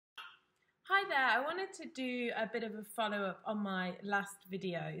Hi there, I wanted to do a bit of a follow-up on my last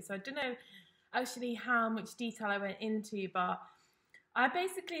video. So I don't know actually how much detail I went into, but I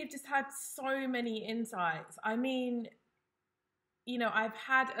basically have just had so many insights. I mean, I've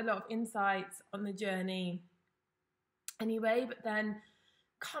had a lot of insights on the journey anyway, but then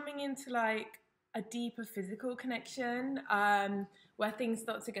coming into like a deeper physical connection where things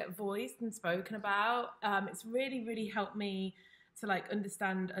start to get voiced and spoken about, it's really helped me to like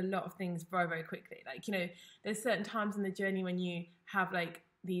understand a lot of things very quickly. Like, there's certain times in the journey when you have like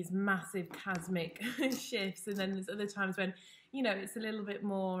these massive cosmic shifts, and then there's other times when it's a little bit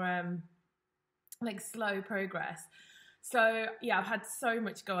more like slow progress. So yeah, I've had so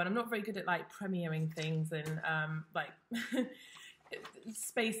much go on. I'm not very good at like premiering things and like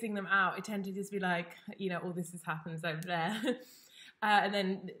spacing them out. I tend to just be like, all this has happens over there, and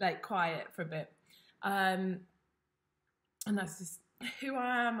then like quiet for a bit. And that's just who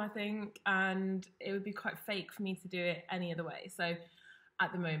I am, I think, and it would be quite fake for me to do it any other way. So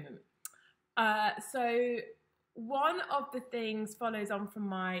at the moment. So one of the things follows on from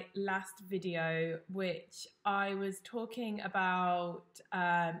my last video, which I was talking about,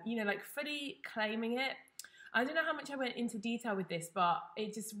 like fully claiming it. I don't know how much I went into detail with this, but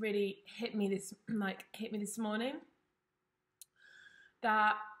it just really hit me this morning.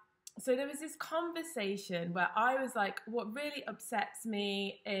 So there was this conversation where I was like, what really upsets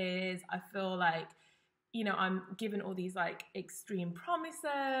me is I feel like, I'm given all these like extreme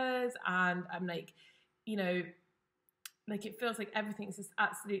promises, and I'm like, like it feels like everything's just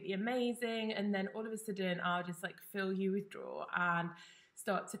absolutely amazing. And then all of a sudden I'll just like feel you withdraw and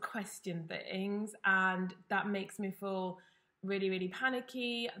start to question things. And that makes me feel really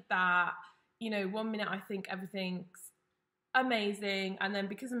panicky that, 1 minute I think everything's amazing, and then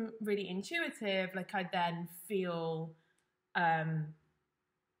because I'm really intuitive, like I then feel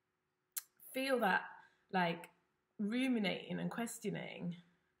that like ruminating and questioning,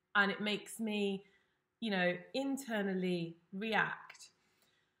 and it makes me internally react.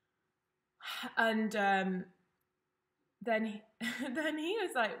 And then he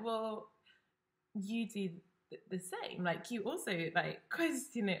was like, well, you do the same, like you also like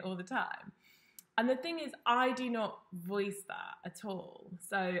question it all the time. And the thing is, I do not voice that at all.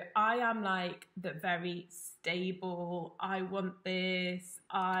 So I am like the very stable, I want this,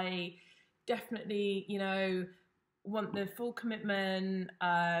 I definitely, want the full commitment,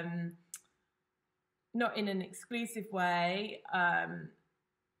 not in an exclusive way,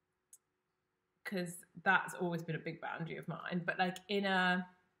 because that's always been a big boundary of mine, but like in a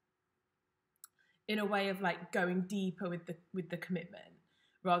way of like going deeper with the commitment,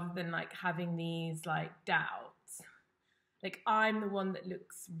 rather than like having these like doubts. Like I'm the one that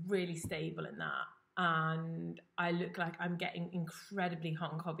looks really stable in that, and I look like I'm getting incredibly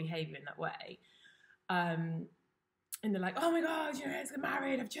hot and cold behaviour in that way. And they're like, oh my God, let's get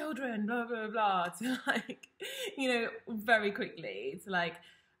married, have children, blah blah blah. To like, very quickly to like,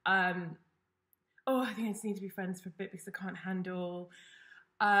 oh, I think I just need to be friends for a bit because I can't handle.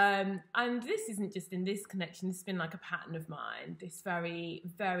 And this isn't just in this connection, this has been like a pattern of mine, this very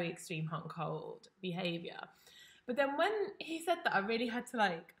extreme hot and cold behaviour. But then when he said that, I really had to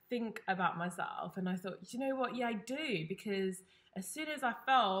like think about myself, and I thought, you know what, yeah, I do, because as soon as I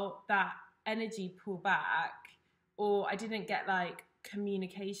felt that energy pull back, or I didn't get like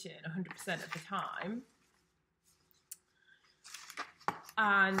communication 100% of the time,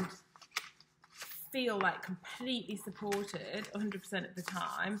 and feel like completely supported 100% of the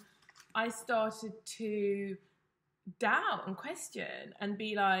time, I started to doubt and question and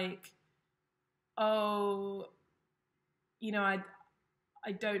be like, oh, I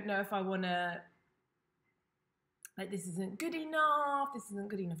don't know if I want to, like, this isn't good enough, this isn't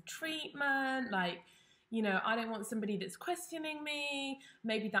good enough treatment, like, I don't want somebody that's questioning me.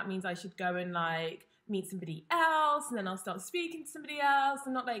 Maybe that means I should go and like meet somebody else, and then I'll start speaking to somebody else,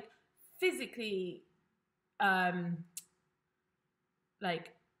 and not like physically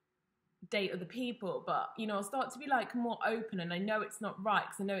like date other people, but I'll start to be like more open. And I know it's not right,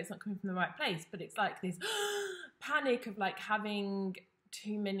 because I know it's not coming from the right place, but it's like this panic of like having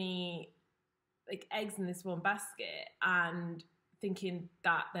too many like eggs in this one basket, and thinking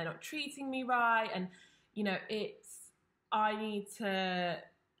that they're not treating me right, and I need to,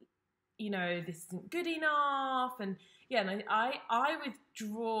 this isn't good enough. And yeah, and I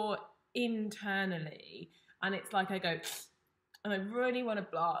withdraw internally, and it's like I go, and I really want to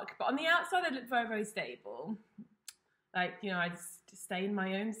block, but on the outside I look very stable. Like, I just stay in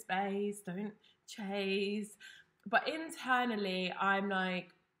my own space, don't chase. But internally I'm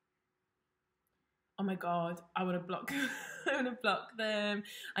like, oh my God, I want to block I'm gonna block them.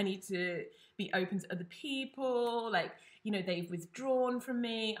 I need to be open to other people. Like, you know, they've withdrawn from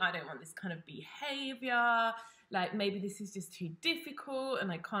me. I don't want this kind of behavior. Like, maybe this is just too difficult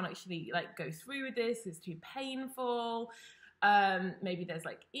and I can't actually like go through with this. It's too painful. Maybe there's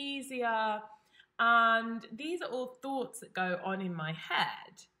like easier. And these are all thoughts that go on in my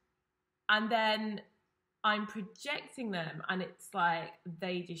head. And then I'm projecting them, and it's like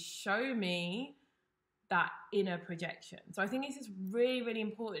they just show me that inner projection. So I think it's just really, really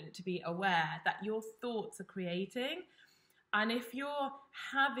important to be aware that your thoughts are creating. And if you're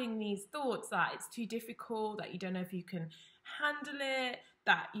having these thoughts that it's too difficult, that you don't know if you can handle it,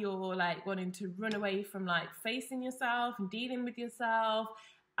 that you're like wanting to run away from like facing yourself and dealing with yourself,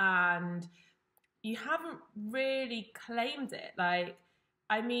 and you haven't really claimed it. Like,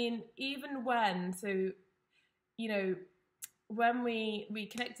 I mean, even when, so, you know, when we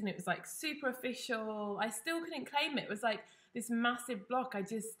reconnected and it was like super official, I still couldn't claim it. It was like this massive block. I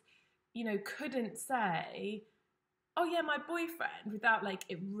just, you know, couldn't say, oh yeah, my boyfriend, without like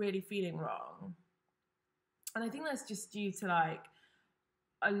it really feeling wrong. And I think that's just due to like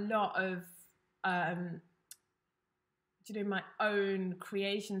a lot of, you know, my own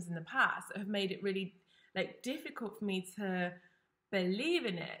creations in the past that have made it really like difficult for me to believe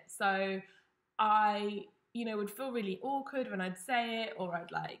in it. So I, you know, would feel really awkward when I'd say it, or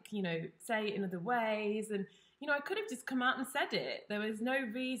I'd like, you know, say it in other ways. And, you know, I could have just come out and said it. There was no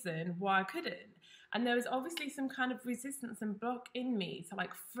reason why I couldn't. And there was obviously some kind of resistance and block in me to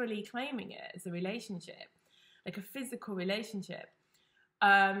like fully claiming it as a relationship, like a physical relationship.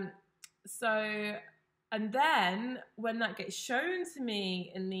 So, and then when that gets shown to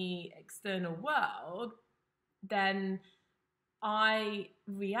me in the external world, then I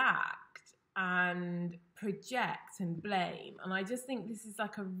react and project and blame. And I just think this is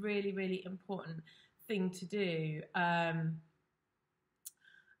like a really, really important thing to do,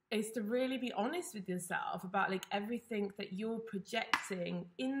 is to really be honest with yourself about like everything that you're projecting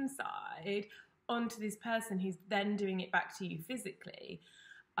inside onto this person who's then doing it back to you physically.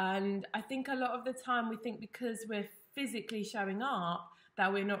 And I think a lot of the time we think because we're physically showing up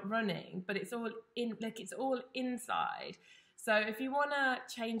that we're not running, but it's all in, like it's all inside. So if you want to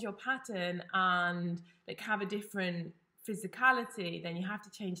change your pattern and like have a different physicality, then you have to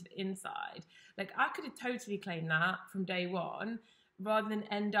change the inside. Like I could have totally claimed that from day one, rather than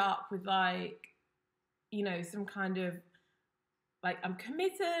end up with like, you know, some kind of like I'm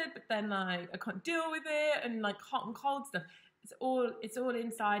committed, but then like I can't deal with it, and like hot and cold stuff. It's all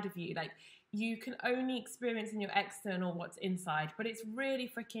inside of you. Like you can only experience in your external what's inside, but it's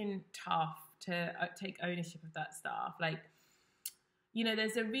really freaking tough to take ownership of that stuff. Like, you know,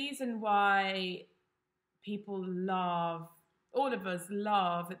 there's a reason why people love, all of us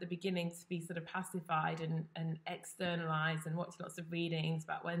love at the beginning to be sort of pacified and externalized and watch lots of readings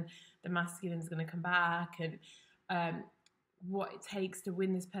about when the masculine is going to come back and what it takes to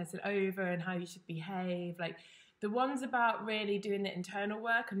win this person over and how you should behave. Like the ones about really doing the internal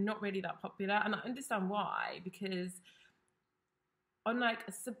work are not really that popular, and I understand why, because on like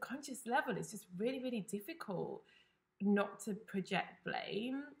a subconscious level it's just really, really difficult not to project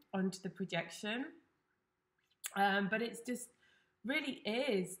blame onto the projection. But it's just really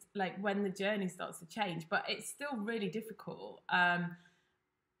is like when the journey starts to change, but it's still really difficult,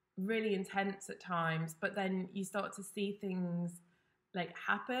 really intense at times, but then you start to see things like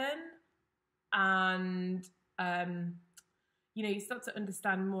happen, and you know, you start to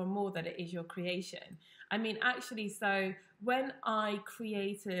understand more and more that it is your creation. I mean, actually, so when I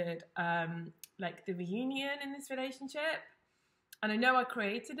created like the reunion in this relationship, and I know I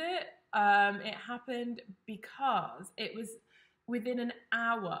created it, it happened because it was within an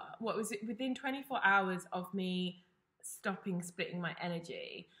hour, what was it, within 24 hours of me stopping splitting my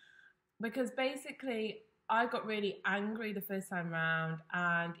energy. Because basically I got really angry the first time around,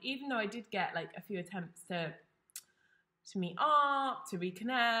 and even though I did get like a few attempts to meet up, to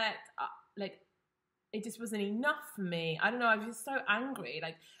reconnect, like it just wasn't enough for me. I don't know, I was just so angry.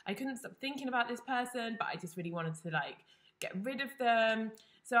 Like I couldn't stop thinking about this person, but I just really wanted to like get rid of them.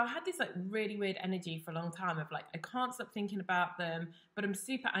 So I had this like really weird energy for a long time of like, I can't stop thinking about them, but I'm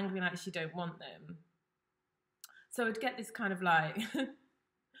super angry and I actually don't want them. So I'd get this kind of like,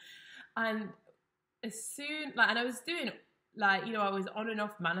 and as soon, like, and I was doing like, you know, I was on and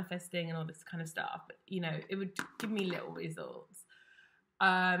off manifesting and all this kind of stuff, but you know, it would give me little results.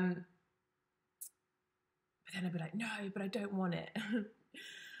 But then I'd be like, no, but I don't want it.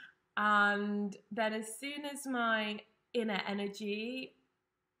 And then as soon as my inner energy,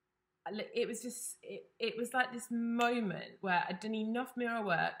 it was just, it was like this moment where I'd done enough mirror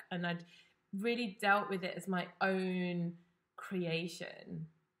work and I'd really dealt with it as my own creation,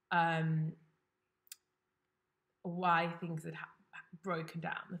 why things had broken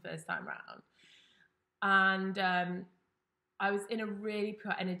down the first time round. And I was in a really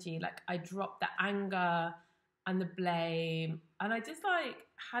pure energy. Like, I dropped the anger and the blame, and I just like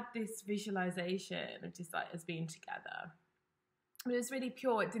had this visualization of just like us being together. It was really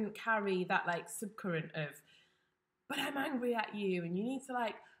pure. It didn't carry that like subcurrent of, but I'm angry at you and you need to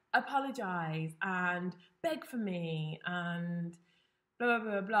like apologize and beg for me and blah,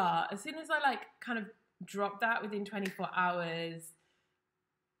 blah, blah, blah. As soon as I like kind of dropped that within 24 hours,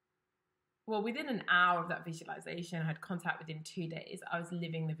 well, within an hour of that visualization, I had contact within 2 days. I was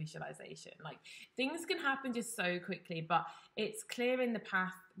living the visualization. Like, things can happen just so quickly, but it's clearing the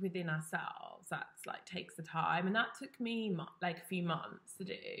path within ourselves that's like takes the time. And that took me like a few months to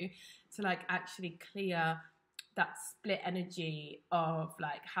do, to like actually clear that split energy of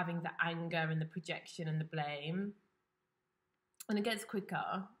like having the anger and the projection and the blame. And it gets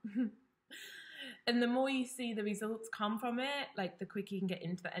quicker. And the more you see the results come from it, like the quicker you can get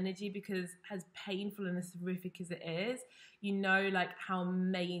into the energy, because as painful and as horrific as it is, you know like how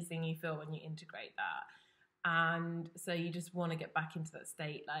amazing you feel when you integrate that. And so you just want to get back into that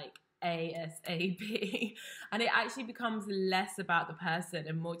state like ASAP. And it actually becomes less about the person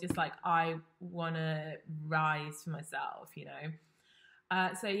and more just like, I want to rise for myself, you know?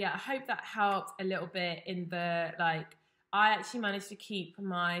 So yeah, I hope that helped a little bit in the like, I actually managed to keep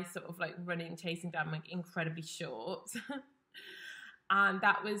my sort of like running, chasing down like incredibly short. And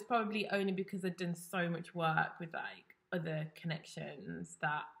that was probably only because I'd done so much work with like other connections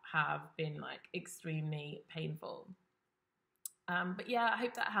that have been like extremely painful. But yeah, I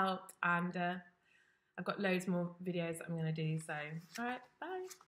hope that helped. And I've got loads more videos that I'm going to do. So, all right, bye.